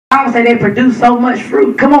Bible says they produce so much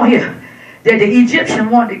fruit. Come on here. That the Egyptian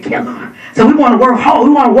wanted to kill them. So we want to work hard.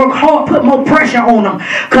 We want to work hard, put more pressure on them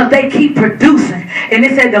because they keep producing. And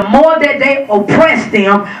it said the more that they oppressed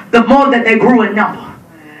them, the more that they grew in number.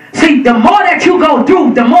 See, the more that you go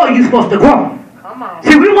through, the more you're supposed to grow. Come on.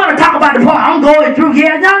 See, we want to talk about the part I'm going through.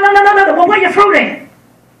 Yeah, no. Well, where your fruit at?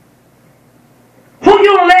 Who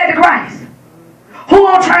you done led to Christ? Who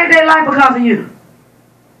gonna change their life because of you?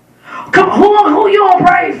 Come on, who you gonna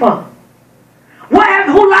pray for?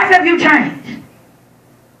 Who life have you changed?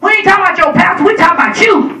 We ain't talking about your pastor, we talking about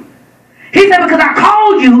you. He said, because I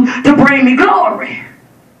called you to bring me glory.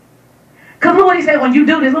 Because look what he said when you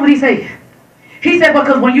do this, look what he said. He said,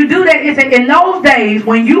 because when you do that, it said, in those days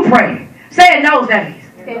when you pray, say in those days.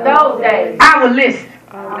 In those days. I will listen.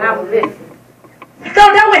 I will listen. So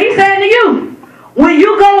that's what he's saying to you. When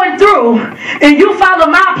you going through and you follow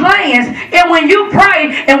my plans and when you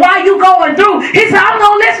pray and while you going through, he said, I'm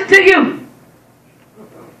going to listen to you.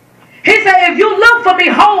 He said, if you look for me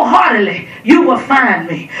wholeheartedly, you will find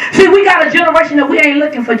me. See, we got a generation that we ain't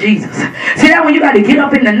looking for Jesus. See, that when you got to get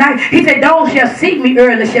up in the night, he said, those shall seek me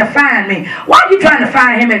early shall find me. Why are you trying to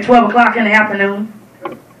find him at 12 o'clock in the afternoon?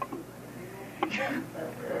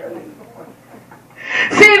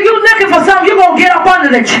 See, if you're looking for something, you're going to get up under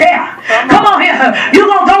the chair. Come on here. You're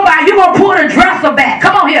going to go by, you're going to pull the dresser back.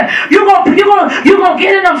 Come on here. You're going to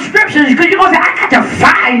get in them scriptures because you're going to say, I got to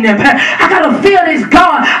find him. I got to feel this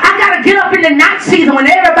God. I got to get up in the night season when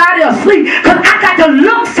everybody is asleep because I got to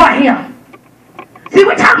look for him. See,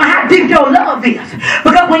 we're talking about how deep your love is.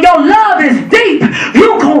 Because when your love is deep,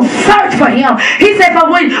 you're going to search for him. He said,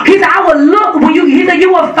 I will look, he said,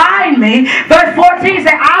 you will find me. Verse 14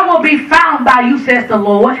 said, I will be found by you, says the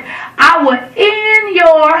Lord. I will end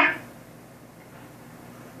your,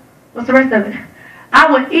 what's the rest of it? I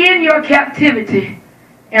will end your captivity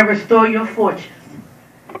and restore your fortunes.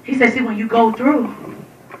 He said, see, when you go through,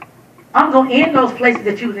 I'm going to end those places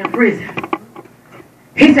that you was in prison.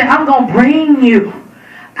 He said, I'm going to bring you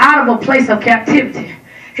out of a place of captivity.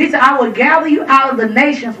 He said, I will gather you out of the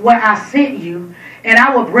nations where I sent you, and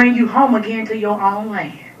I will bring you home again to your own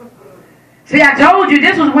land. See, I told you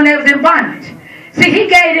this was when they was in bondage. See, he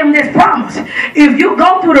gave them this promise. If you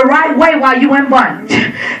go through the right way while you in bondage,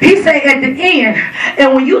 he said at the end,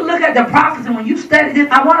 and when you look at the prophets and when you study this,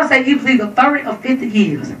 I want to say it was either 30 or 50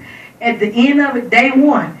 years. At the end of it, day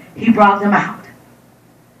one, he brought them out.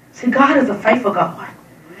 See, God is a faithful God.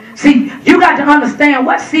 See, you got to understand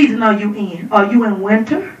what season are you in. Are you in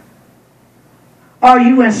winter? Are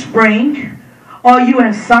you in spring? Are you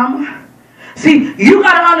in summer? See, you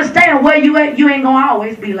got to understand where you at. You ain't going to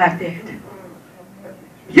always be like that.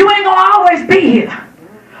 You ain't going to always be here.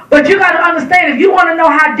 But you got to understand, if you want to know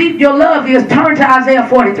how deep your love is, turn to Isaiah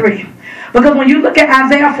 43. Because when you look at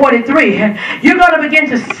Isaiah 43, you're going to begin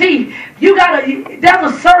to see,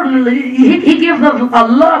 there's a certain, he gives us a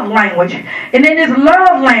love language. And in this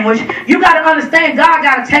love language, you got to understand God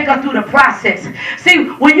got to take us through the process. See,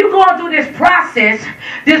 when you're going through this process,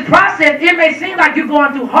 it may seem like you're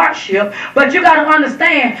going through hardship, but you got to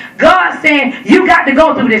understand, God's saying, you got to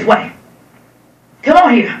go through this way. Come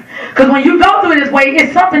on here. Because when you go through this way,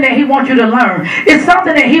 it's something that he wants you to learn. It's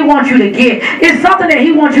something that he wants you to get. It's something that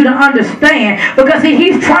he wants you to understand. Because see,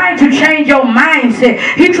 he's trying to change your mindset.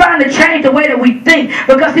 He's trying to change the way that we think.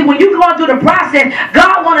 Because see, when you're going through the process,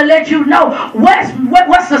 God wants to let you know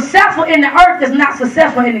what's successful in the earth is not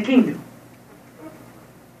successful in the kingdom.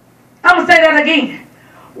 I'm going to say that again.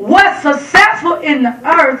 What's successful in the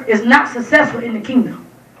earth is not successful in the kingdom.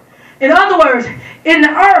 In other words, in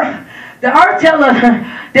the earth tells us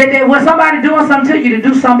that when somebody doing something to you, to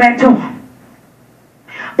do something back to them.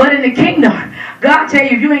 But in the kingdom, God tell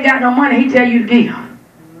you if you ain't got no money, he tell you to give.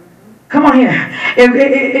 Come on here.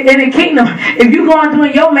 In the kingdom, if you're going through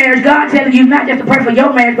in your marriage, God telling you not just to pray for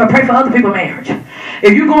your marriage, but pray for other people's marriage.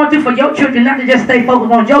 If you're going through for your children, not to just stay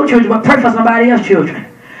focused on your children, but pray for somebody else's children.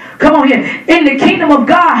 Come on here. In the kingdom of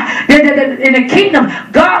God, in the kingdom,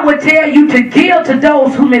 God will tell you to give to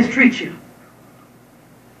those who mistreat you.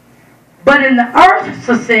 But in the earth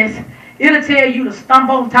success, it'll tell you to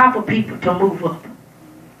stumble on top of people to move up.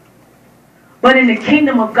 But in the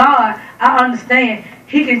kingdom of God, I understand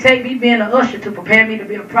he can take me being an usher to prepare me to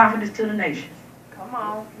be a prophetess to the nations. Come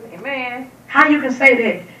on. Amen. How you can say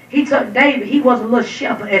that? He took David, he was a little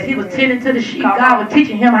shepherd. As he was tending to the sheep, God was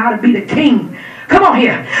teaching him how to be the king. Come on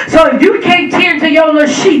here. So if you can't tend to your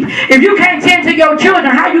little sheep, if you can't tend to your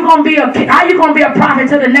children, how you gonna be a prophet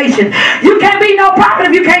to the nation? You can't be no prophet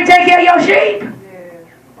if you can't take care of your sheep.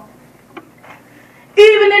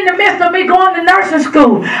 Even in the midst of me going to nursing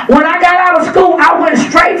school, when I got out of school, I went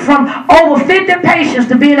straight from over 50 patients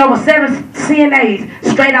to being over 7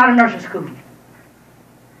 CNAs straight out of nursing school.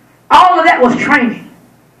 All of that was training.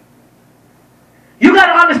 You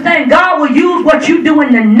got to understand, God will use what you do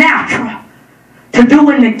in the natural to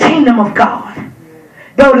do in the kingdom of God.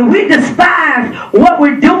 Though if we despise what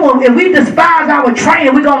we're doing, if we despise our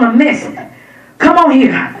training, we're going to miss it. Come on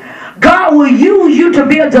here. God will use you to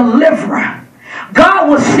be a deliverer. God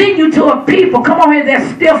will send you to a people. Come on here,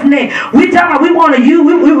 that stiff neck. We talking about we want to use,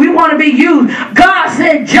 we want to be used. God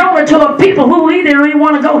sent Jonah to a people who he didn't really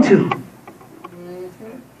want to go to.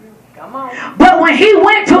 Come on. But when he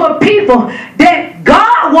went to a people that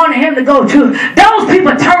God wanted him to go to, those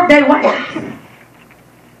people turned their way.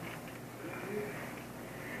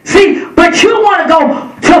 See, but you want to go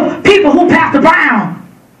to people who Pastor Brown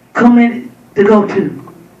come in to go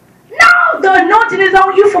to. No, the anointing is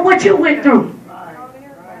on you for what you went through.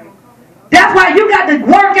 That's why you got to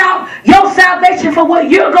work out your salvation for what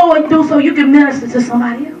you're going through so you can minister to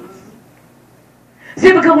somebody else.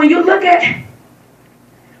 See, because when you look at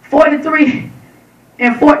 43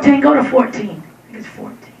 and 14, go to 14. I think it's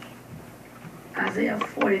 14. Isaiah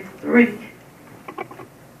 43.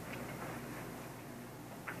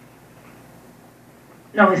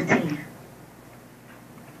 No, it's 10.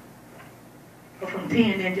 Go from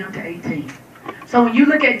 10 then jump to 18. So when you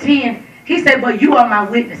look at 10, he said, but you are my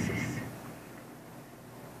witnesses.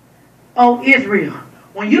 Oh, Israel.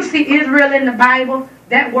 When you see Israel in the Bible,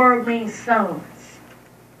 that word means sons.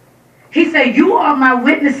 He said, you are my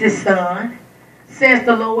witnesses, son, says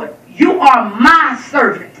the Lord. You are my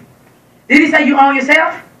servant. Did he say you own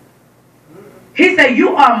yourself? He said,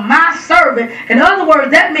 you are my servant. In other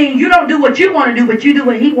words, that means you don't do what you want to do, but you do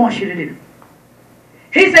what he wants you to do.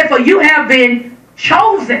 He said, for you have been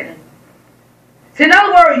chosen. So in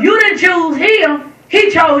other words, you didn't choose him,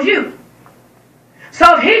 he chose you.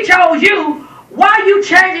 So if he chose you, why are you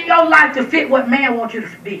changing your life to fit what man wants you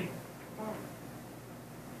to be?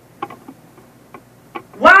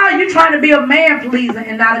 Why are you trying to be a man pleaser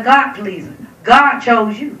and not a God pleaser? God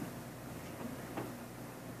chose you.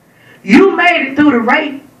 You made it through the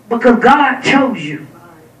rape because God chose you.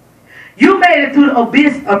 You made it through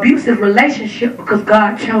the abusive relationship because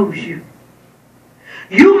God chose you.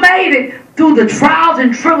 You made it through the trials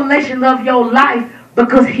and tribulations of your life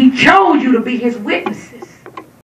because he chose you to be his witnesses.